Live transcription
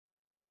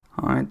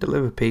I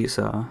delivered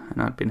pizza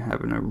and I'd been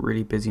having a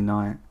really busy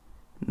night,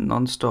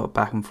 non-stop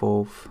back and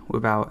forth,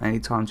 without any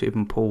time to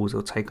even pause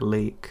or take a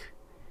leak.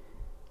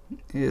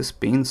 It's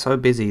been so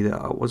busy that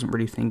I wasn't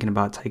really thinking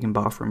about taking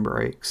bathroom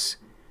breaks,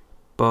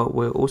 but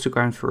we're also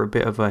going through a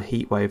bit of a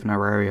heat wave in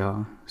our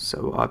area,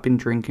 so I've been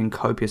drinking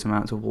copious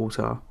amounts of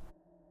water.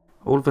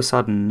 All of a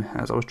sudden,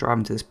 as I was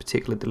driving to this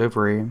particular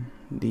delivery,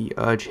 the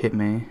urge hit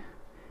me.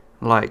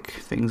 Like,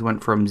 things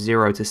went from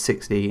 0 to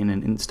 60 in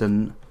an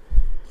instant.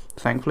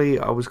 Thankfully,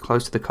 I was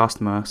close to the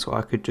customer, so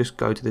I could just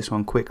go to this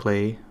one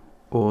quickly,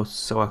 or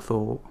so I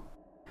thought.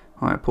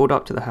 I pulled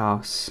up to the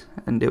house,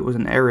 and it was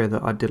an area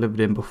that I'd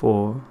delivered in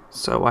before,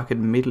 so I could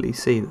immediately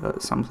see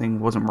that something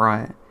wasn't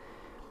right.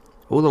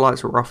 All the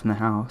lights were off in the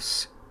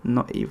house,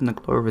 not even the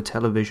glow of a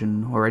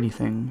television or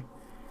anything.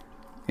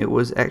 It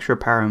was extra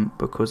apparent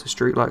because the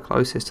streetlight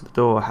closest to the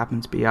door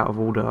happened to be out of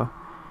order,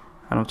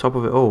 and on top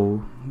of it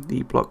all,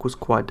 the block was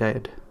quite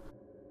dead.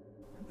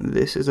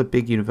 This is a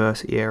big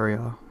university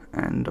area,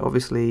 and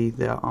obviously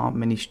there aren't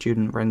many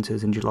student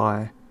renters in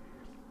July,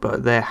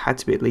 but there had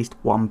to be at least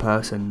one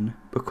person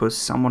because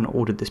someone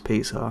ordered this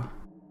pizza.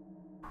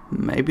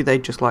 Maybe they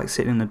just like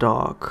sitting in the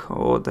dark,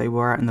 or they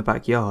were out in the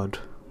backyard,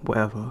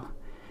 whatever.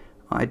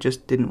 I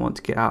just didn't want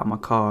to get out of my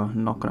car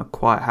and knock on a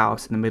quiet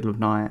house in the middle of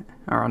night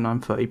around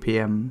 9:30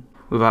 PM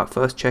without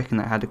first checking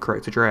that it had the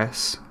correct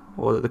address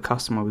or that the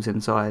customer was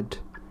inside.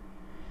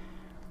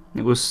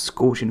 It was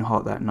scorching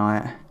hot that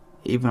night,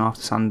 even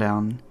after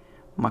sundown.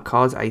 My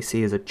car's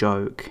AC is a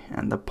joke,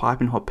 and the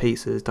piping hot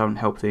pizzas don't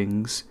help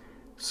things,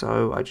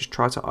 so I just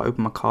tried to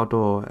open my car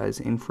door as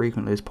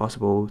infrequently as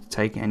possible to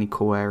take any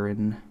cool air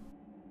in.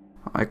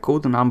 I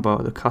called the number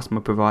the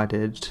customer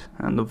provided,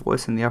 and the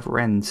voice on the other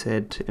end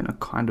said in a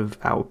kind of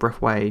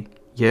out-of-breath way,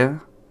 "Yeah?"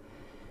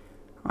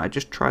 I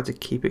just tried to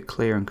keep it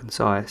clear and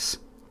concise.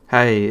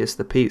 "Hey, it's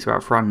the pizza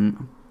out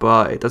front,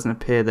 but it doesn't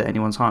appear that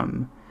anyone's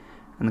home."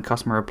 And the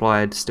customer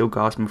replied, still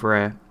gasping for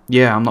air,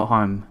 "Yeah, I'm not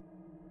home."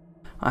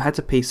 I had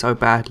to pee so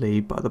badly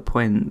by the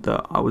point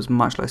that I was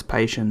much less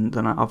patient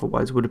than I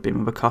otherwise would have been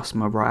with a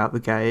customer right out the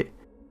gate.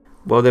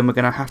 Well, then we're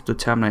going to have to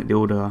terminate the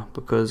order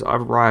because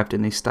I've arrived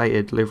in the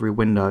stated delivery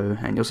window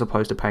and you're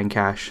supposed to pay in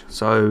cash,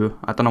 so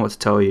I don't know what to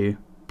tell you.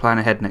 Plan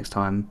ahead next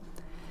time.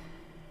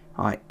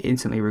 I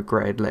instantly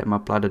regretted letting my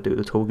bladder do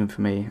the talking for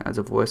me as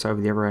a voice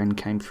over the other end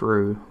came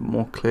through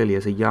more clearly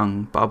as a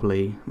young,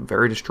 bubbly,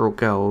 very distraught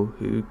girl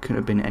who couldn't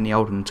have been any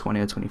older than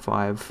 20 or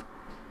 25.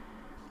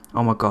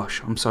 "Oh my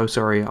gosh, I'm so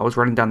sorry. I was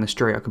running down the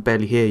street. I could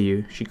barely hear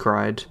you," she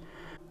cried.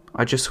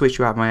 "I just switched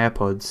you out of my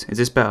AirPods. Is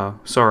this better?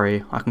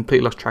 Sorry, I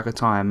completely lost track of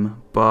time,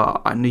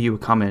 but I knew you were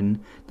coming.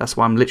 That's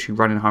why I'm literally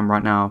running home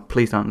right now.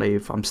 Please don't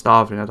leave. I'm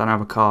starving. I don't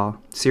have a car.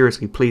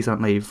 Seriously, please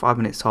don't leave. 5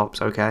 minutes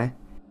tops, okay?"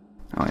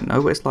 I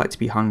know what it's like to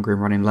be hungry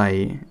and running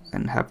late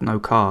and have no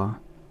car,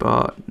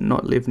 but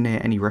not live near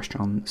any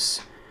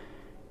restaurants.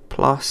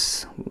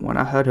 Plus, when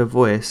I heard her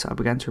voice, I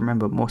began to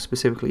remember more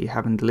specifically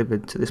having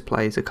delivered to this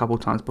place a couple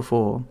times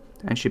before,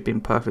 and she'd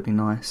been perfectly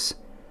nice.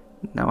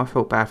 Now I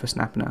felt bad for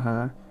snapping at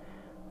her.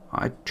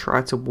 I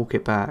tried to walk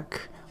it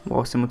back,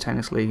 while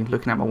simultaneously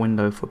looking out my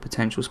window for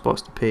potential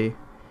spots to pee.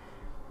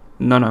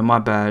 No, my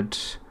bad.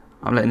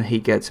 I'm letting the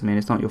heat get to me and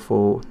it's not your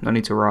fault. No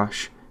need to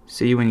rush.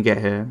 See you when you get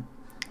here.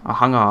 I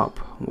hung up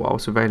while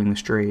surveilling the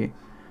street,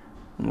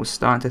 and was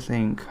starting to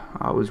think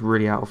I was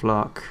really out of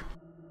luck.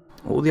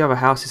 All the other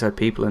houses had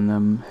people in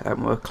them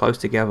and were close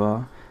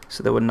together,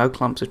 so there were no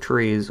clumps of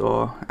trees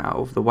or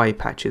out-of-the-way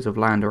patches of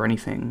land or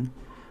anything.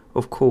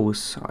 Of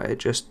course, I had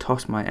just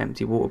tossed my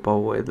empty water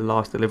bowl at the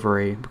last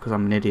delivery because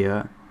I'm an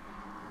idiot.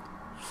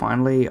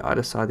 Finally, I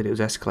decided it was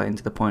escalating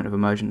to the point of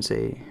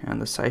emergency,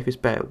 and the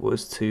safest bet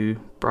was to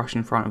brush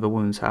in front of the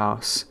woman's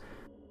house.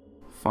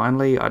 Use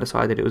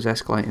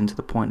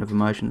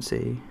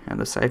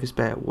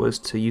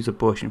a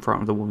bush in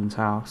front of the woman's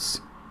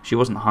house. She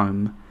wasn't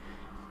home.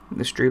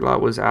 The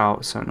streetlight was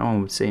out, so no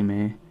one would see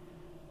me.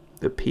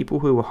 The people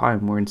who were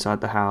home were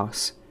inside the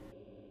house.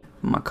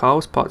 My car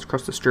was parked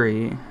across the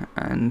street,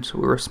 and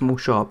we're a small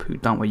shop who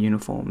don't wear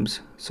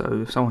uniforms,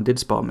 so if someone did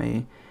spot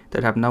me,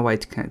 they'd have no way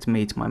to connect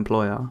me to my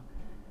employer.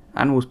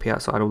 Animals pee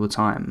outside all the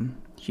time.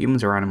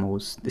 Humans are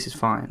animals. This is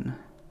fine.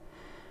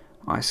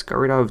 I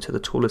scurried over to the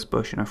tallest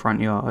bush in her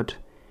front yard.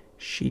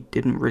 She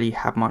didn't really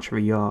have much of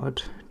a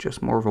yard,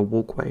 just more of a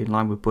walkway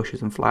lined with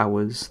bushes and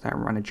flowers that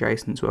ran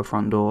adjacent to her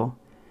front door.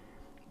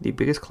 The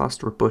biggest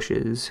cluster of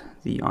bushes,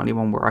 the only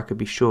one where I could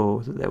be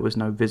sure that there was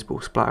no visible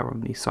splatter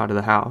on the side of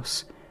the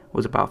house,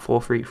 was about 4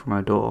 feet from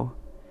her door.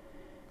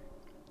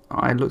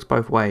 I looked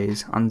both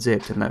ways,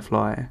 unzipped and let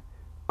fly.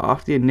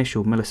 After the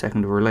initial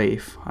millisecond of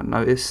relief, I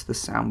noticed the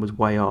sound was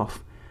way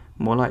off,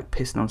 more like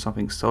pissing on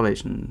something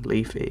solid and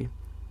leafy.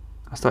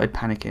 I started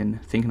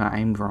panicking, thinking I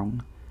aimed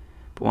wrong.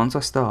 But once I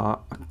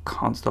start, I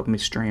can't stop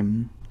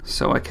midstream.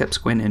 So I kept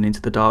squinting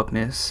into the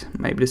darkness,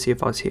 maybe to see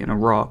if I was hitting a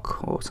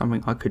rock or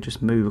something I could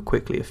just move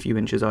quickly a few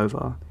inches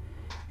over.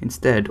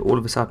 Instead, all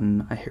of a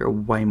sudden, I hear a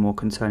way more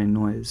concerning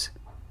noise.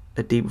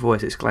 A deep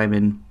voice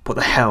exclaiming, "What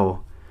the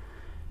hell?"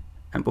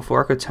 And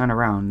before I could turn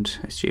around,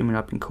 assuming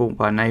I'd been caught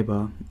by a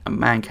neighbour, a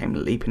man came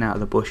leaping out of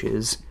the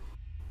bushes.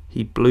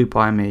 He blew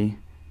by me,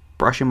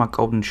 brushing my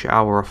golden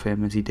shower off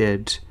him as he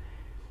did.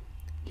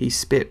 He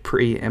spit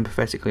pretty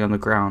empathetically on the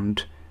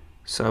ground,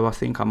 so I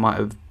think I might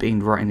have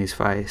been right in his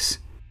face.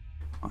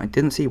 I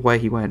didn't see where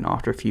he went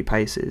after a few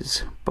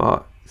paces,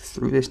 but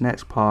through this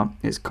next part,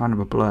 it's kind of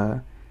a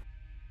blur.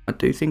 I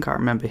do think I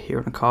remember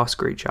hearing a car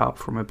screech out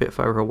from a bit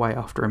further away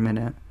after a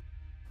minute.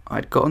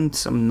 I'd gotten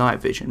some night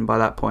vision by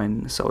that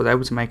point, so I was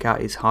able to make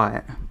out his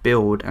height,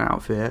 build and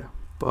outfit,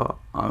 but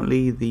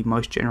only the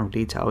most general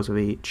details of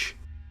each.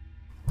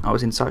 I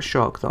was in such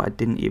shock that I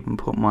didn't even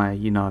put my,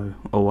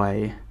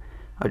 away.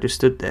 I just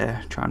stood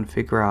there, trying to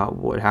figure out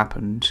what had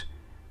happened.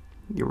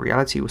 The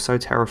reality was so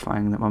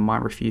terrifying that my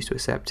mind refused to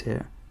accept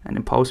it, and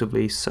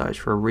impulsively searched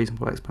for a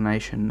reasonable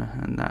explanation,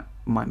 and that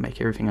might make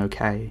everything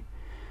okay.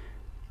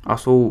 I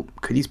thought,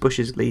 could these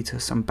bushes lead to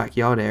some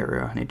backyard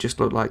area, and it just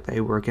looked like they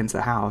were against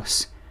the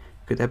house?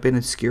 Could there have been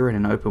obscuring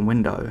an open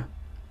window?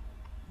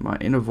 My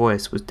inner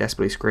voice was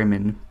desperately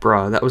screaming,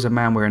 bruh, that was a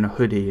man wearing a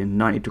hoodie in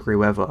 90-degree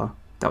weather.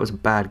 That was a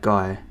bad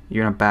guy.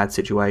 You're in a bad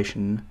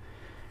situation.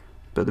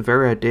 But the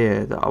very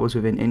idea that I was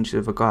within inches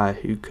of a guy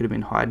who could have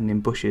been hiding in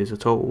bushes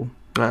at all,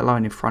 let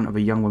alone in front of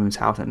a young woman's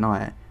house at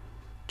night,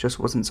 just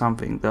wasn't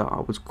something that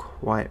I was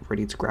quite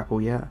ready to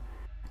grapple yet.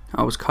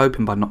 I was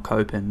coping by not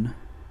coping.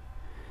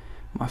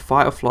 My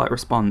fight or flight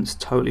response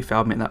totally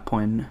failed me at that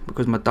point,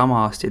 because my dumb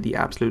ass did the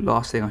absolute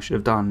last thing I should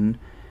have done,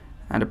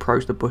 and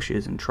approached the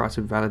bushes and tried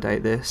to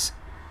validate this.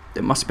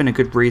 There must have been a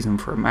good reason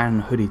for a man in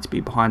a hoodie to be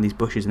behind these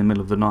bushes in the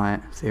middle of the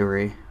night,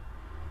 theory.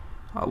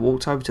 I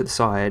walked over to the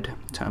side,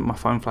 turned my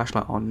phone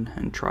flashlight on,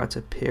 and tried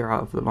to peer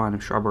out of the line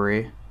of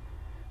shrubbery.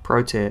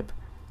 Pro tip,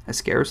 as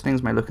scary as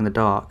things may look in the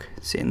dark,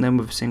 sitting them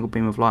with a single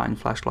beam of light and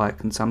flashlight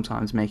can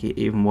sometimes make it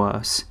even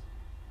worse.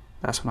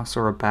 That's when I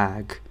saw a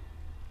bag.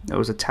 There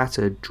was a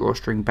tattered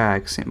drawstring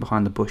bag sitting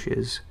behind the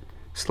bushes,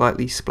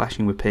 slightly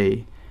splashing with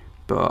pee,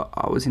 but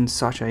I was in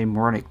such a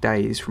moronic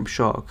daze from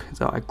shock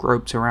that I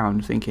groped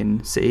around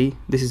thinking, see,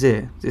 this is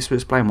it, this will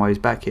explain why he's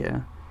back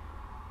here.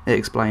 It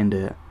explained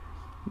it.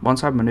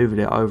 Once I'd manoeuvred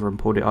it over and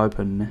pulled it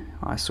open,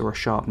 I saw a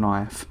sharp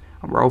knife,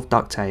 a roll of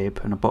duct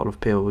tape and a bottle of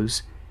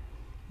pills.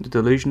 The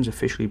delusions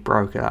officially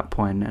broke at that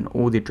point, and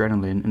all the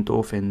adrenaline,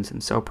 endorphins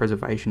and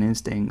self-preservation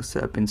instincts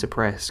that had been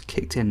suppressed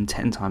kicked in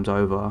 10 times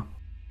over.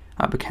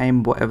 I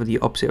became whatever the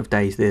opposite of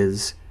dazed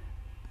is,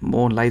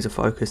 more laser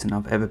focused than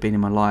I've ever been in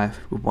my life,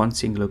 with one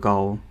singular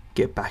goal,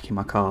 get back in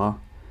my car.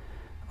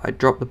 I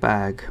dropped the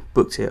bag,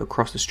 booked it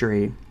across the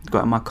street,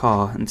 got in my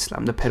car and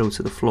slammed the pedal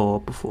to the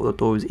floor before the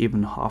door was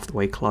even half the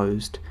way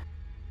closed.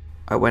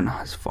 I went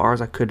as far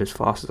as I could as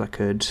fast as I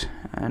could,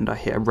 and I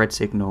hit a red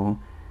signal.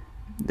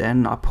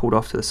 Then I pulled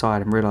off to the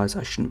side and realised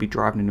I shouldn't be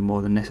driving any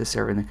more than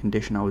necessary in the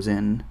condition I was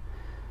in.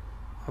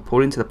 I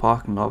pulled into the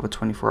parking lot of a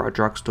 24-hour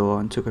drugstore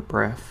and took a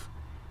breath.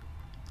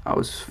 I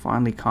was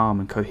finally calm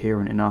and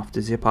coherent enough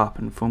to zip up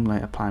and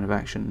formulate a plan of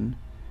action.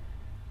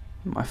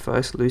 My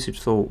first lucid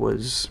thought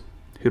was,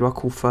 who do I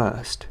call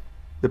first?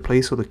 The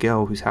police or the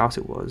girl whose house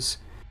it was?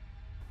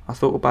 I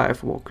thought about it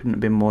for what couldn't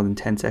have been more than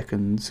 10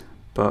 seconds,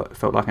 but it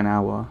felt like an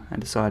hour, and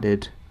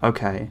decided,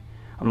 okay,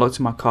 I'm locked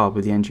in my car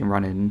with the engine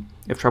running.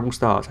 If trouble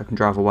starts, I can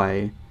drive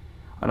away.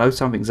 I know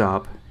something's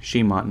up,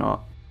 she might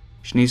not.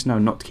 She needs to know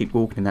not to keep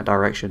walking in that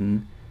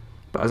direction.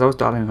 But as I was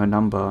dialing her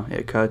number, it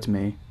occurred to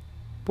me,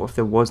 what if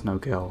there was no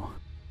girl?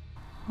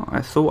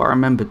 I thought I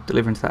remembered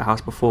delivering to that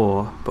house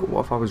before, but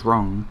what if I was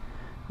wrong?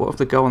 What if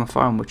the girl on the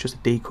phone was just a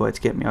decoy to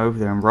get me over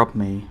there and rob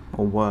me,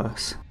 or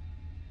worse?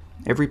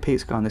 Every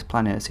pizza guy on this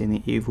planet has seen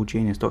the Evil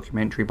Genius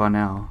documentary by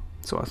now,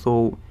 so I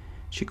thought,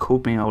 she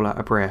called me all out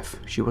of breath,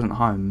 she wasn't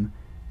home,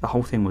 the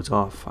whole thing was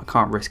off, I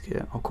can't risk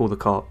it, I'll call the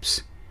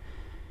cops.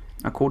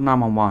 I called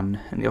 911,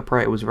 and the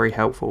operator was very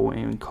helpful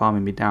in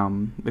calming me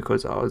down,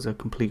 because I was a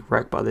complete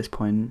wreck by this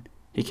point.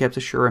 He kept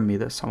assuring me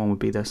that someone would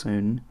be there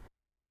soon.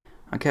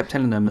 I kept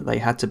telling them that they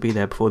had to be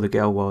there before the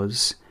girl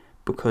was,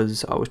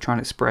 because I was trying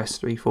to express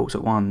 3 thoughts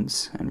at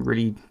once, and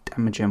really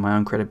damaging my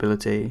own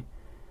credibility.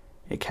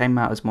 It came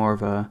out as more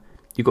of a,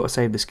 you got to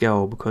save this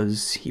girl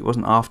because he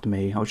wasn't after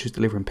me, I was just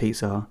delivering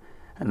pizza,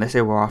 unless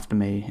they were after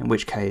me, in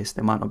which case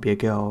there might not be a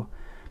girl.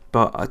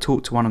 But I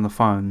talked to one on the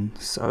phone,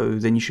 so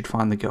then you should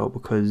find the girl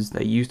because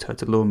they used her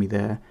to lure me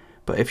there.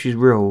 But if she's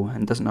real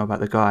and doesn't know about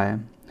the guy,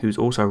 who's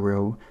also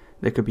real,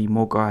 there could be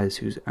more guys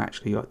who's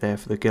actually out there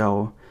for the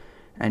girl.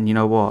 And you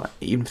know what,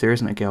 even if there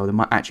isn't a girl, there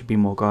might actually be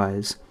more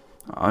guys.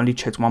 I only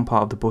checked one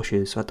part of the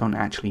bushes, so I don't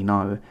actually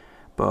know.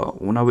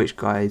 But we'll know which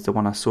guy is the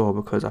one I saw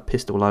because I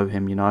pissed all over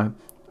him,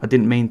 I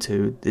didn't mean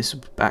to. This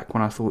was back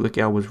when I thought the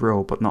girl was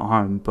real but not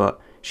home, but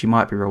she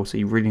might be real, so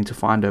you really need to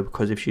find her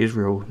because if she is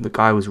real, the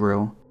guy was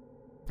real.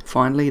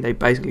 Finally, they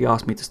basically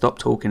asked me to stop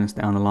talking and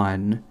stay on the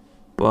line,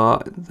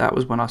 but that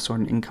was when I saw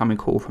an incoming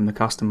call from the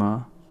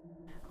customer.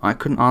 I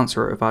couldn't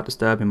answer it without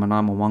disturbing my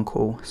 911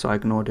 call, so I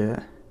ignored it.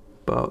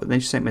 But then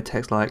she sent me a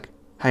text like,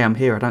 hey, I'm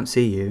here, I don't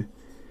see you.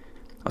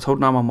 I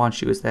told 911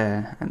 she was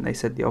there, and they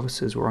said the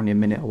officers were only a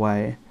minute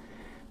away.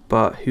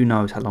 But who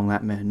knows how long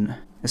that meant,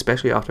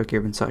 especially after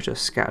giving such a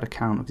scattered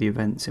account of the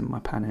events in my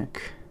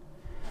panic.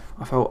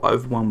 I felt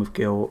overwhelmed with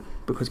guilt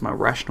because my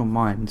rational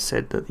mind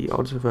said that the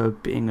odds of her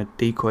being a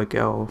decoy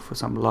girl for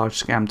some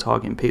large scam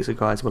targeting pizza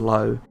guys were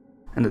low,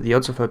 and that the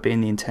odds of her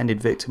being the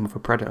intended victim of a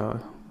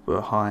predator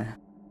were high.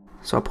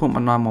 So I put my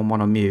 911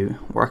 on mute,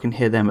 where I can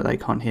hear them but they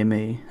can't hear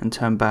me, and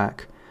turned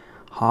back,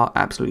 heart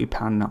absolutely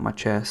pounding up my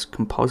chest,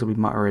 compulsively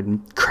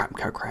muttering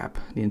crap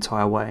the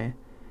entire way.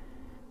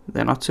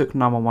 Then I took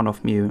 911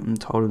 off mute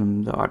and told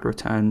them that I'd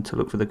returned to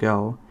look for the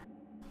girl.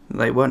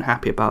 They weren't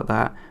happy about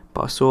that,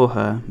 but I saw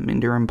her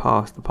meandering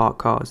past the parked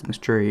cars in the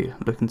street,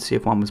 looking to see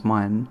if one was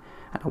mine,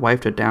 and I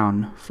waved her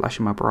down,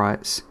 flashing my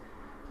brights.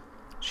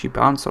 She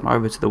bounced on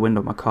over to the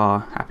window of my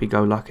car,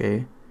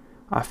 happy-go-lucky.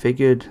 I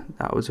figured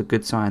that was a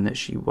good sign that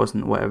she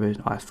wasn't whatever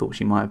I thought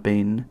she might have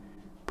been,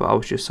 but I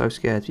was just so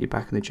scared to be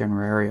back in the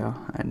general area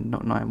and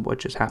not knowing what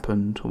just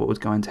happened or what was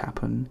going to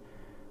happen.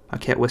 I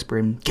kept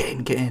whispering,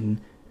 get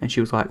in, and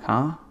she was like,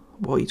 huh?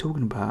 What are you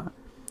talking about?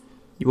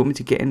 You want me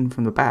to get in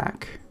from the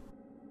back?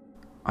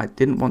 I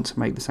didn't want to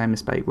make the same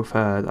mistake with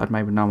her that I'd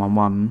made with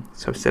 911,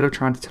 so instead of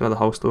trying to tell her the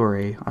whole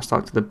story, I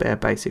stuck to the bare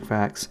basic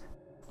facts.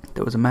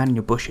 There was a man in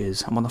your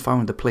bushes. I'm on the phone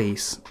with the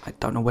police. I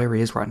don't know where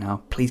he is right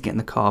now. Please get in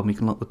the car and we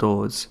can lock the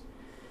doors.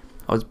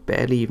 I was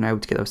barely even able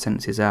to get those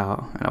sentences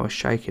out, and I was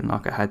shaking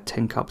like I had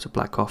 10 cups of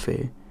black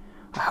coffee.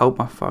 I held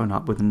my phone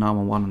up with the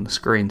 911 on the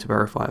screen to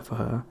verify it for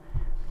her.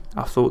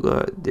 I thought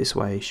that this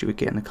way she would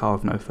get in the car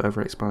with no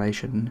further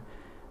explanation,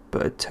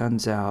 but it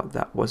turns out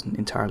that wasn't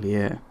entirely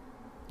it.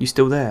 You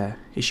still there?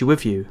 Is she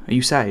with you? Are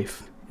you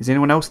safe? Is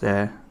anyone else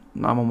there?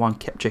 911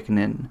 kept checking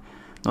in,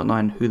 not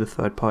knowing who the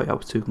third party I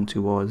was talking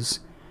to was.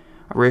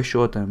 I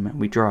reassured them and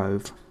we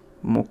drove,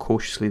 more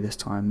cautiously this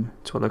time,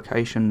 to a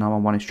location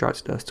 911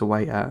 instructed us to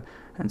wait at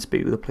and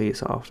speak with the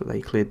police after they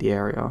cleared the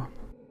area.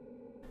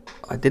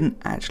 I didn't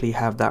actually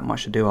have that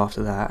much to do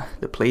after that.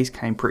 The police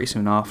came pretty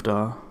soon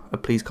after. A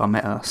police car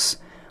met us.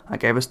 I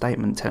gave a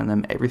statement telling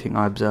them everything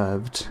I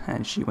observed,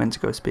 and she went to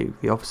go speak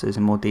with the officers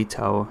in more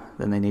detail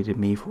than they needed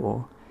me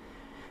for.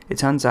 It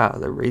turns out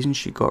the reason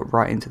she got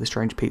right into the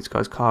strange pizza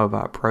guy's car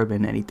without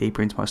probing any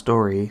deeper into my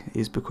story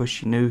is because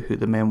she knew who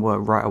the men were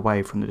right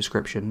away from the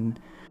description.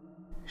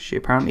 She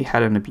apparently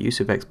had an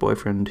abusive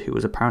ex-boyfriend who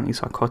was apparently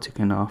psychotic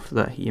enough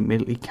that he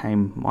immediately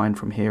came mind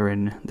from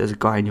hearing, "There's a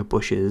guy in your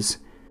bushes."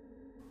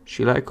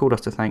 She later called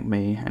us to thank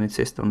me and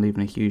insisted on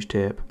leaving a huge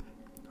tip.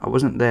 I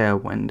wasn't there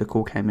when the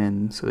call came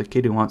in, so the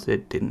kid who answered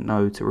it didn't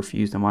know to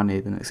refuse the money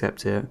then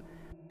accept it.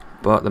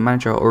 But the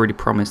manager already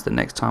promised that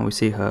next time we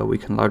see her we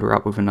can load her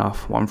up with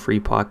enough 1 free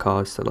pie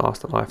cards to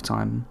last a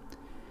lifetime.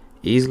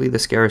 Easily the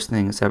scariest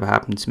thing that's ever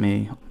happened to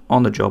me,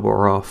 on the job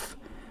or off.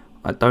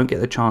 I don't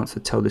get the chance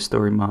to tell this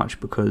story much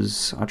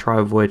because I try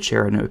to avoid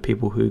sharing it with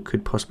people who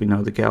could possibly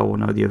know the girl or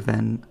know the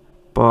event.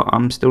 But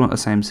I'm still not the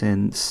same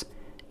since.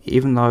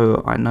 Even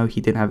though I know he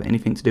didn't have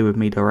anything to do with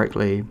me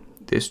directly,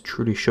 this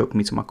truly shook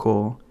me to my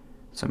core.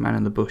 So man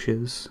in the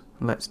bushes,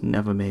 let's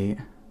never meet.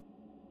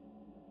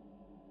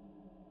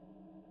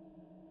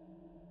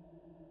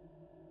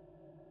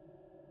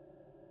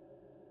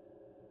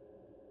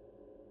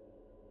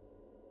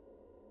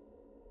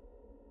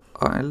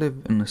 I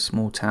live in a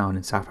small town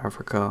in South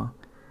Africa.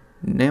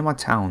 Near my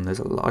town there's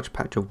a large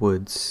patch of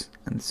woods,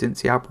 and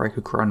since the outbreak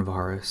of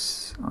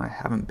coronavirus, I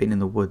haven't been in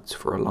the woods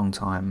for a long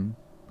time,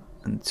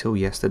 until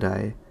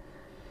yesterday.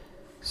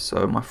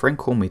 So my friend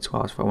called me to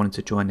ask if I wanted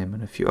to join him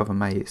and a few other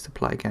mates to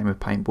play a game of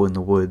paintball in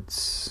the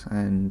woods,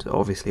 and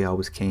obviously I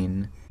was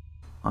keen.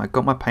 I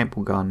got my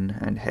paintball gun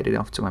and headed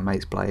off to my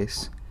mate's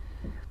place.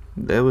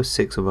 There were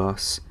 6 of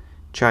us: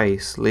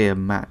 Chase,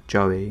 Liam, Matt,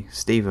 Joey,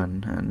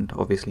 Stephen, and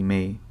obviously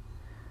me.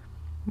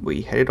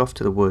 We headed off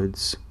to the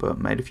woods, but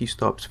made a few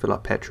stops to fill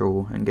up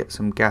petrol and get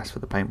some gas for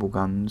the paintball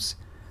guns.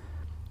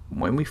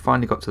 When we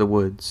finally got to the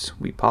woods,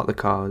 we parked the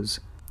cars,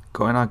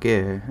 got in our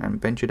gear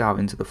and ventured out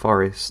into the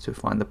forest to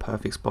find the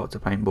perfect spot to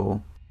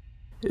paintball.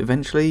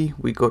 Eventually,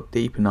 we got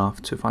deep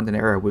enough to find an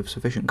area with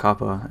sufficient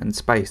cover and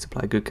space to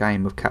play a good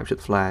game of capture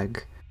the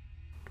flag.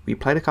 We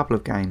played a couple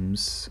of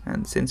games,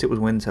 and since it was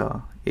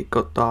winter, it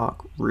got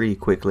dark really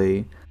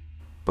quickly.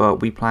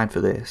 But we planned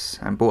for this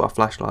and bought our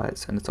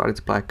flashlights and decided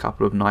to play a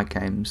couple of night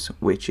games,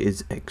 which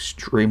is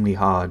extremely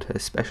hard,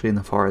 especially in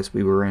the forest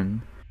we were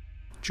in.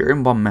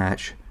 During one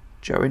match,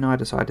 Joey and I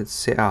decided to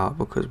sit out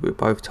because we were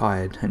both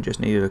tired and just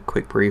needed a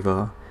quick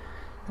breather,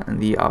 and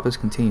the others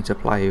continued to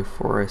play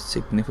for a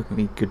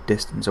significantly good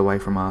distance away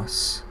from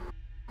us.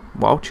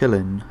 While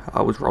chilling,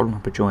 I was rolling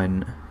up a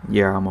joint,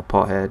 yeah, I'm a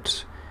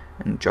pothead,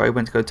 and Joey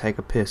went to go take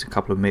a piss a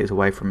couple of meters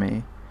away from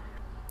me.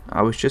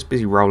 I was just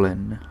busy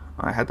rolling.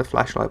 I had the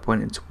flashlight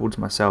pointed towards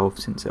myself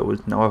since there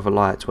was no other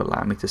light to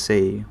allow me to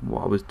see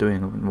what I was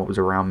doing and what was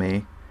around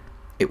me.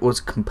 It was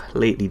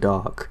completely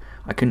dark.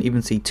 I couldn't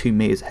even see 2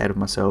 meters ahead of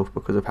myself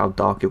because of how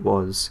dark it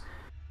was.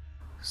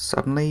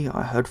 Suddenly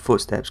I heard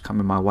footsteps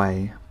coming my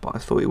way, but I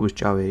thought it was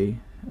Joey,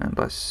 and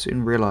I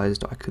soon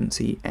realised I couldn't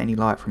see any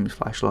light from his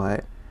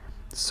flashlight.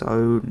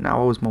 So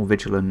now I was more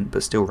vigilant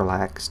but still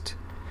relaxed,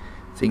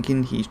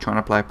 thinking he's trying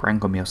to play a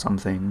prank on me or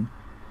something.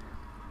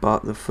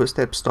 But the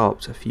footsteps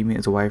stopped a few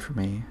meters away from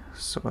me,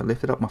 so I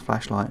lifted up my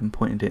flashlight and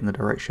pointed it in the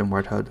direction where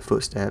I'd heard the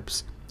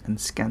footsteps, and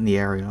scanned the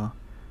area,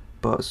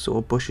 but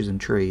saw bushes and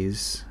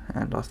trees,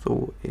 and I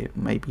thought it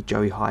may be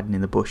Joey hiding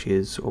in the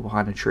bushes or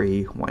behind a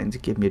tree wanting to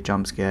give me a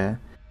jump scare.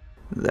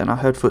 Then I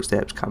heard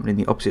footsteps coming in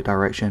the opposite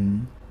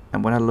direction,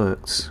 and when I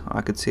looked,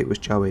 I could see it was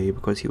Joey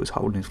because he was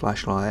holding his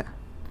flashlight.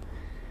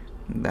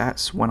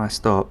 That's when I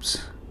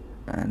stopped,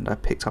 and I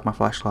picked up my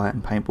flashlight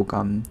and paintball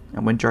gun,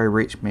 and when Joey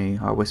reached me,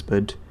 I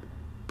whispered,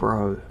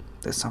 "Bro,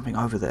 there's something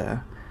over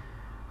there."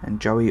 And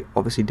Joey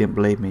obviously didn't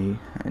believe me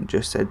and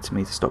just said to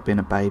me to stop being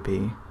a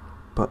baby,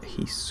 but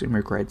he soon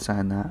regretted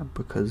saying that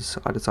because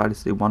I decided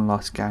to do one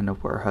last scan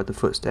of where I heard the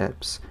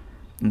footsteps,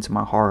 and to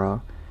my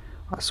horror,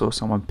 I saw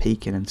someone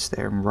peeking and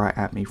staring right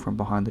at me from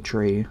behind the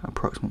tree,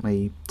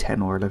 approximately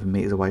 10 or 11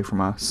 meters away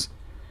from us.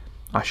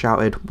 I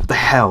shouted, "What the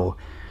hell?"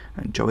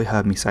 and Joey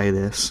heard me say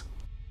this.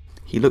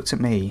 He looked at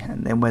me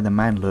and then where the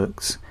man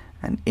looked,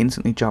 and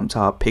instantly jumped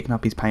up, picking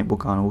up his paintball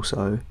gun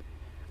also.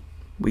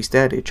 We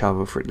stared at each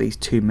other for at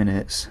least 2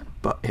 minutes,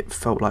 but it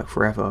felt like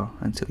forever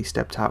until he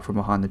stepped out from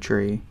behind the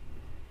tree.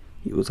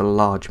 He was a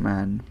large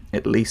man,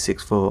 at least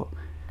 6 foot,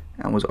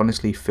 and was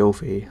honestly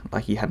filthy,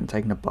 like he hadn't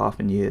taken a bath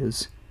in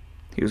years.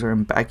 He was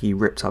wearing baggy,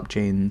 ripped up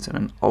jeans and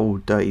an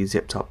old, dirty,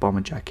 zipped up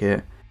bomber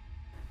jacket.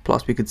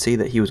 Plus we could see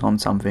that he was on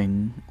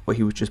something, or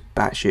he was just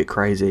batshit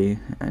crazy,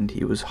 and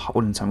he was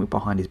holding something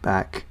behind his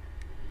back.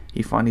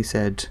 He finally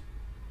said,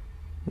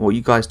 "What are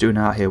you guys doing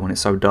out here when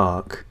it's so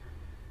dark?"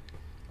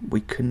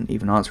 We couldn't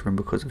even answer him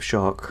because of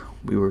shock.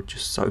 We were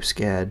just so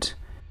scared.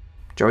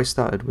 Joey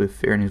started with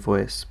fear in his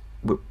voice.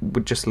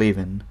 We're just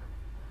leaving."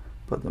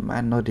 But the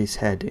man nodded his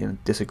head in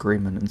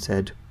disagreement and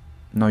said,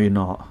 "No, you're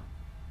not.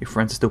 Your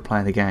friends are still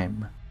playing the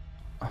game."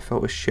 I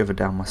felt a shiver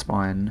down my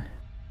spine.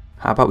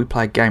 "How about we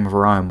play a game of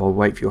our own while we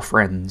wait for your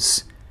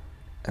friends?"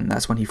 And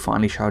that's when he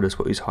finally showed us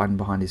what he was hiding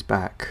behind his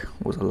back,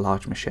 was a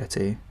large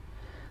machete.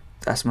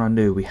 That's when I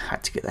knew we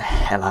had to get the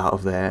hell out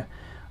of there.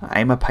 I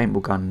aimed my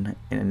paintball gun,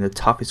 and in the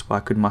toughest way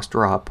I could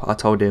muster up, I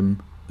told him,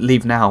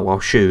 "Leave now or I'll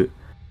shoot."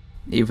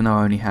 Even though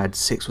I only had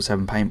 6 or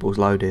 7 paintballs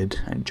loaded,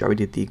 and Joey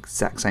did the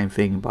exact same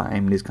thing by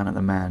aiming his gun at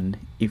the man,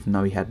 even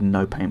though he had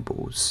no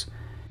paintballs.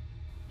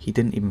 He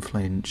didn't even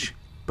flinch,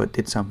 but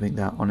did something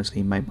that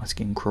honestly made my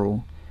skin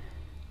crawl.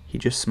 He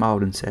just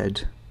smiled and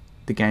said,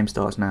 "The game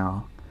starts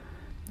now."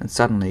 And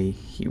suddenly,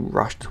 he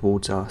rushed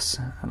towards us,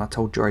 and I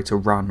told Joey to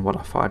run while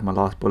I fired my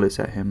last bullets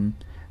at him,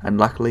 and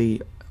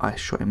luckily I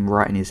shot him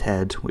right in his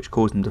head, which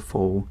caused him to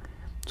fall,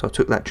 so I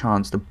took that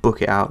chance to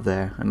book it out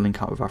there and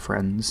link up with our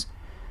friends.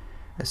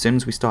 As soon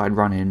as we started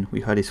running,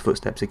 we heard his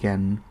footsteps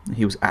again, and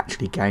he was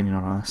actually gaining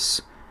on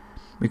us.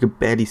 We could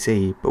barely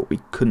see, but we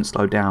couldn't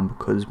slow down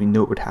because we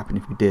knew it would happen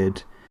if we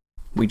did.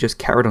 We just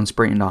carried on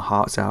sprinting our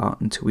hearts out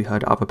until we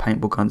heard other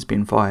paintball guns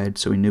being fired,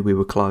 so we knew we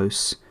were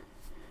close.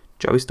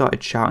 Joey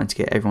started shouting to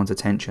get everyone's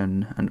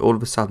attention, and all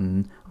of a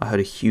sudden, I heard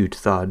a huge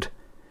thud.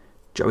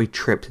 Joey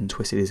tripped and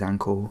twisted his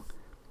ankle.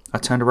 I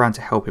turned around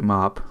to help him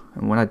up,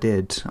 and when I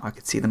did, I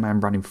could see the man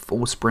running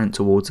full sprint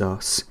towards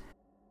us.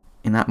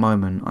 In that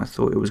moment, I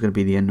thought it was going to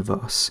be the end of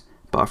us,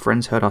 but our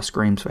friends heard our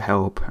screams for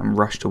help and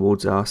rushed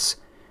towards us,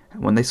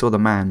 and when they saw the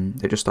man,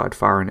 they just started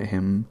firing at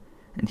him,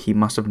 and he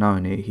must have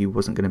known he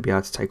wasn't going to be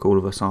able to take all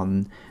of us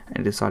on,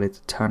 and decided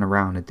to turn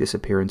around and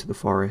disappear into the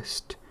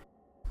forest.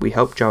 We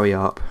helped Joey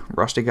up,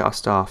 rushed to get our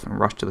stuff, and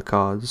rushed to the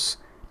cars.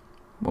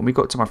 When we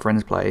got to my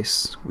friend's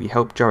place, we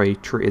helped Joey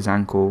treat his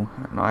ankle,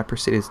 and I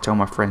proceeded to tell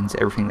my friends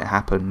everything that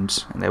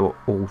happened, and they were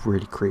all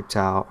really creeped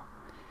out.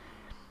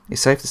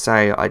 It's safe to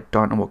say I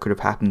don't know what could have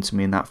happened to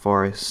me in that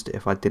forest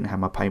if I didn't have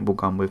my paintball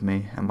gun with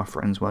me and my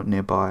friends weren't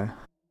nearby.